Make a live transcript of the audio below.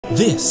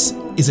This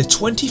is a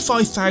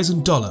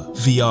 $25,000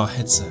 VR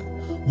headset,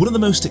 one of the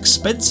most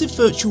expensive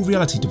virtual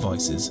reality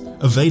devices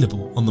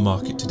available on the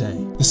market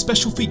today. The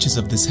special features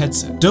of this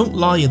headset don't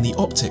lie in the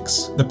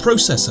optics, the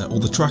processor or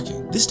the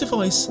tracking. This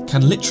device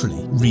can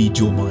literally read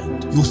your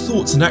mind, your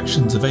thoughts and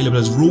actions available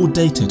as raw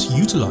data to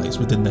utilise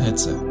within the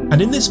headset.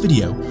 And in this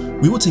video,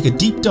 we will take a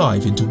deep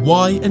dive into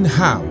why and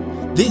how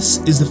this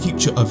is the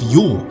future of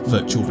your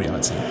virtual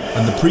reality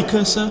and the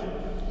precursor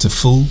to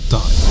full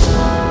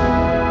dive.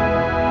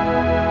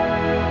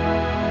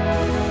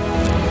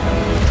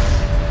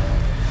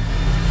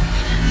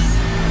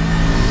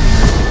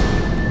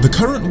 The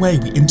current way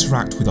we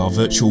interact with our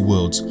virtual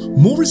worlds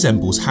more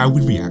resembles how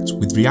we react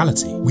with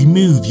reality. We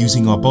move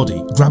using our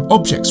body, grab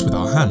objects with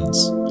our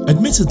hands.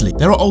 Admittedly,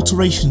 there are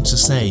alterations to,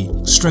 say,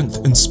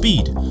 strength and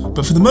speed,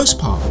 but for the most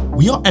part,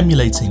 we are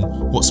emulating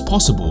what's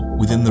possible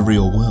within the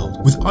real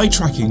world. With eye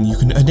tracking, you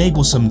can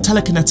enable some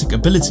telekinetic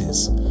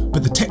abilities,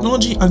 but the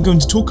technology I'm going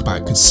to talk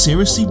about could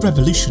seriously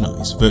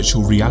revolutionise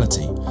virtual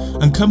reality,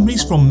 and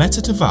companies from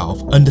Meta to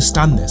Valve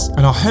understand this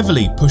and are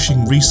heavily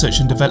pushing research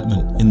and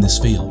development in this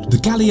field. The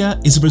Gallia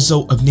is a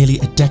result of nearly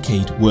a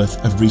decade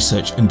worth of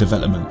research and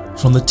development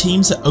from the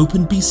teams at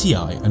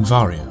OpenBCI and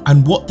Varjo,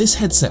 and what this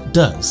headset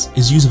does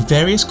is use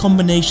various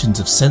combinations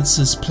of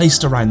sensors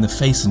placed around the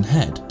face and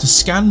head to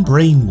scan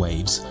brain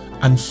waves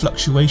and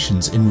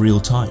fluctuations in real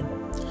time.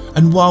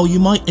 And while you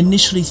might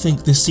initially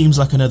think this seems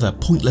like another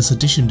pointless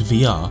addition to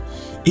VR,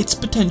 its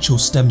potential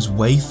stems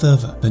way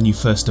further than you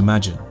first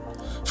imagine.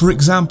 For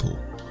example,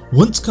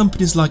 once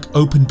companies like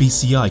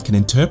OpenBCI can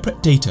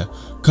interpret data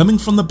coming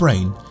from the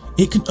brain,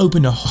 it can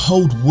open a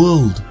whole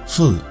world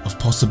full of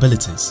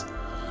possibilities.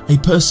 A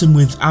person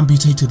with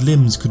amputated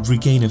limbs could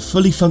regain a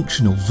fully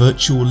functional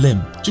virtual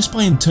limb just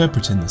by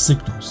interpreting the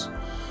signals.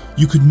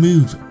 You could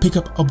move, pick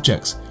up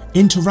objects,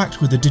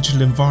 interact with the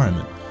digital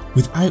environment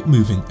without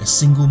moving a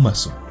single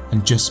muscle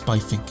and just by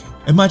thinking.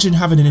 Imagine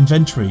having an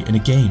inventory in a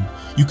game.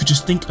 You could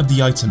just think of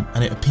the item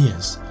and it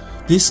appears.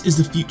 This is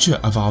the future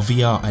of our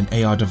VR and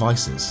AR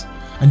devices.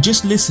 And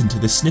just listen to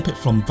this snippet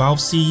from Valve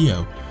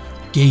CEO,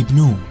 Gabe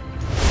Newell.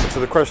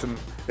 So the question,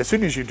 as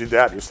soon as you do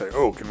that, you say,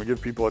 oh, can we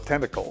give people a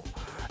tentacle?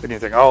 And you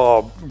think,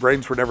 oh,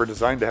 brains were never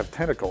designed to have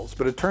tentacles.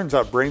 But it turns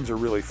out brains are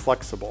really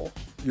flexible.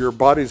 Your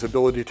body's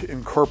ability to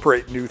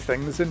incorporate new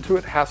things into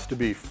it has to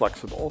be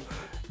flexible,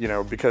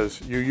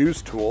 because you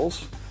use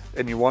tools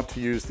and you want to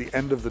use the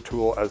end of the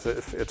tool as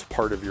if it's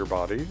part of your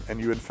body.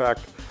 And you, in fact,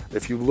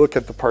 if you look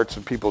at the parts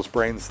of people's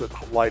brains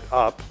that light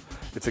up,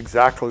 it's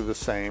exactly the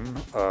same.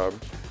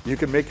 You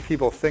can make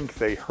people think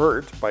they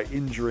hurt by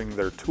injuring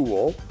their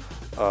tool,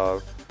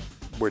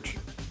 which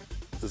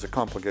is a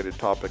complicated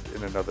topic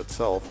in and of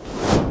itself.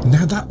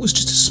 Now that was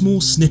just a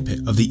small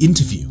snippet of the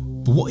interview,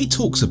 but what he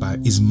talks about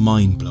is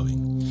mind-blowing.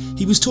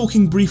 He was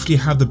talking briefly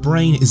how the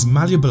brain is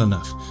malleable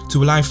enough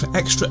to allow for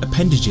extra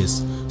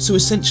appendages, so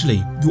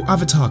essentially your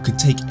avatar could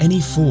take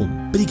any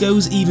form, but he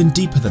goes even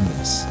deeper than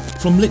this.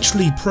 From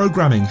literally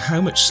programming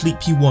how much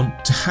sleep you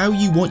want to how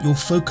you want your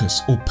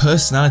focus or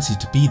personality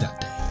to be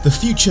that day. The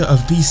future of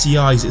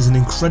BCIs is an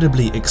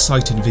incredibly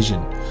exciting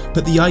vision,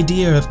 but the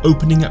idea of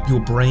opening up your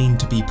brain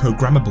to be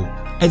programmable,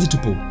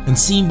 editable and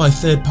seen by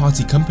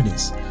third-party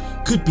companies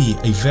could be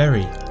a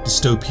very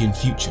dystopian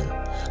future.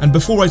 And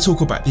before I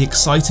talk about the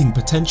exciting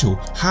potential,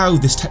 how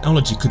this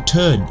technology could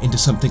turn into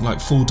something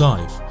like full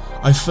dive,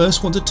 I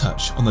first want to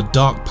touch on the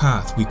dark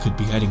path we could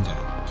be heading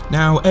down.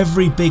 Now,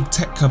 every big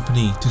tech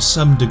company to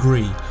some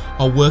degree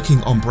are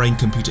working on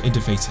brain-computer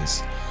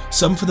interfaces,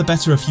 some for the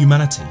better of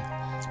humanity,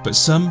 but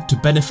some to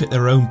benefit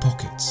their own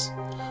pockets.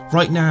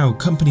 Right now,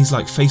 companies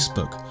like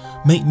Facebook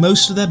make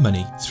most of their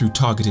money through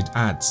targeted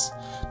ads.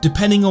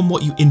 Depending on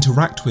what you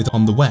interact with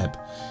on the web,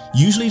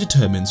 usually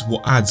determines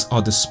what ads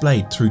are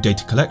displayed through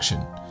data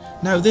collection.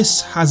 Now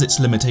this has its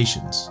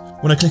limitations.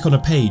 When I click on a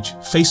page,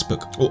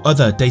 Facebook or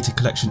other data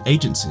collection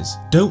agencies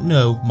don't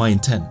know my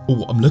intent or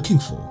what I'm looking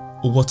for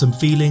or what I'm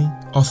feeling.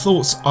 Our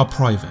thoughts are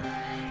private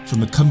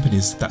from the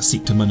companies that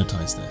seek to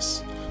monetize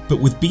this.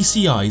 But with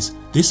BCIs,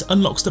 this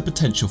unlocks the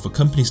potential for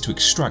companies to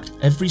extract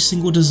every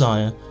single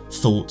desire,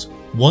 thought,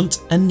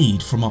 want and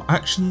need from our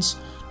actions,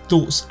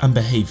 thoughts and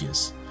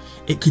behaviours.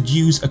 It could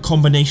use a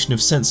combination of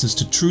sensors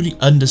to truly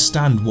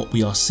understand what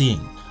we are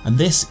seeing, and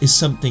this is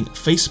something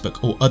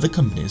Facebook or other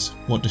companies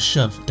want to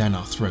shove down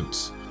our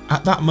throats.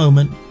 At that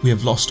moment, we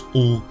have lost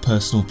all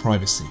personal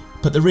privacy.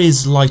 But there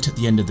is light at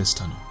the end of this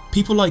tunnel.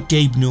 People like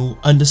Gabe Newell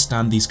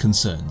understand these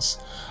concerns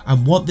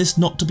and want this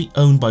not to be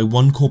owned by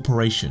one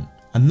corporation,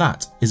 and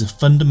that is a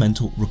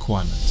fundamental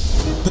requirement.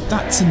 But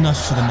that's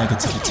enough for the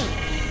negativity.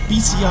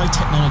 BCI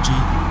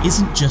technology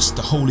isn't just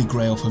the holy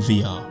grail for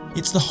VR,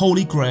 it's the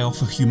holy grail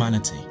for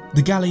humanity.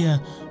 The Gallia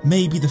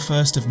may be the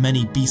first of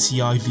many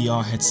BCI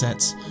VR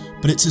headsets,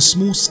 but it's a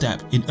small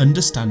step in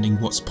understanding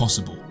what's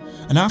possible.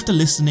 And after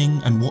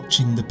listening and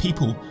watching the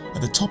people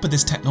at the top of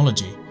this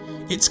technology,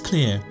 it's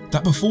clear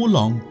that before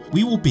long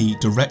we will be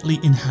directly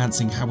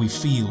enhancing how we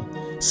feel,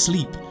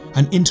 sleep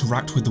and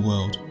interact with the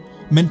world.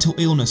 Mental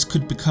illness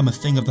could become a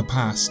thing of the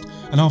past,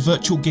 and our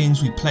virtual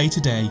games we play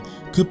today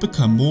could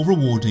become more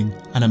rewarding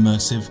and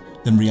immersive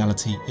than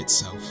reality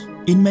itself.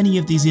 In many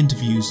of these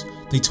interviews,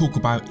 they talk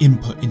about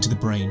input into the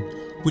brain,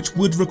 which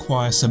would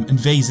require some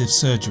invasive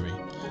surgery.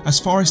 As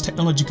far as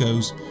technology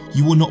goes,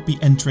 you will not be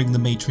entering the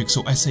Matrix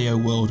or SAO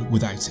world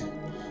without it.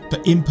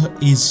 But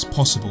input is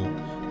possible.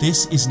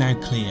 This is now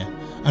clear,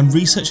 and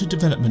research and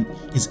development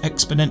is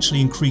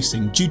exponentially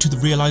increasing due to the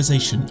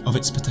realization of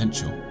its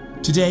potential.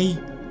 Today,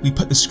 we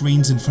put the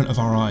screens in front of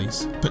our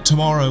eyes, but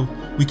tomorrow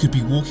we could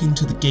be walking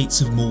to the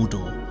gates of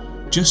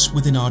Mordor, just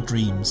within our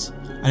dreams.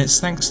 And it's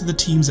thanks to the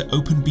teams at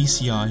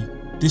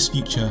OpenBCI, this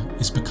future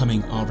is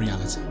becoming our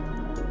reality.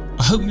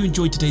 I hope you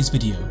enjoyed today's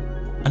video,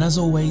 and as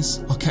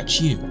always, I'll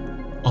catch you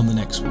on the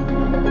next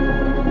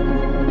one.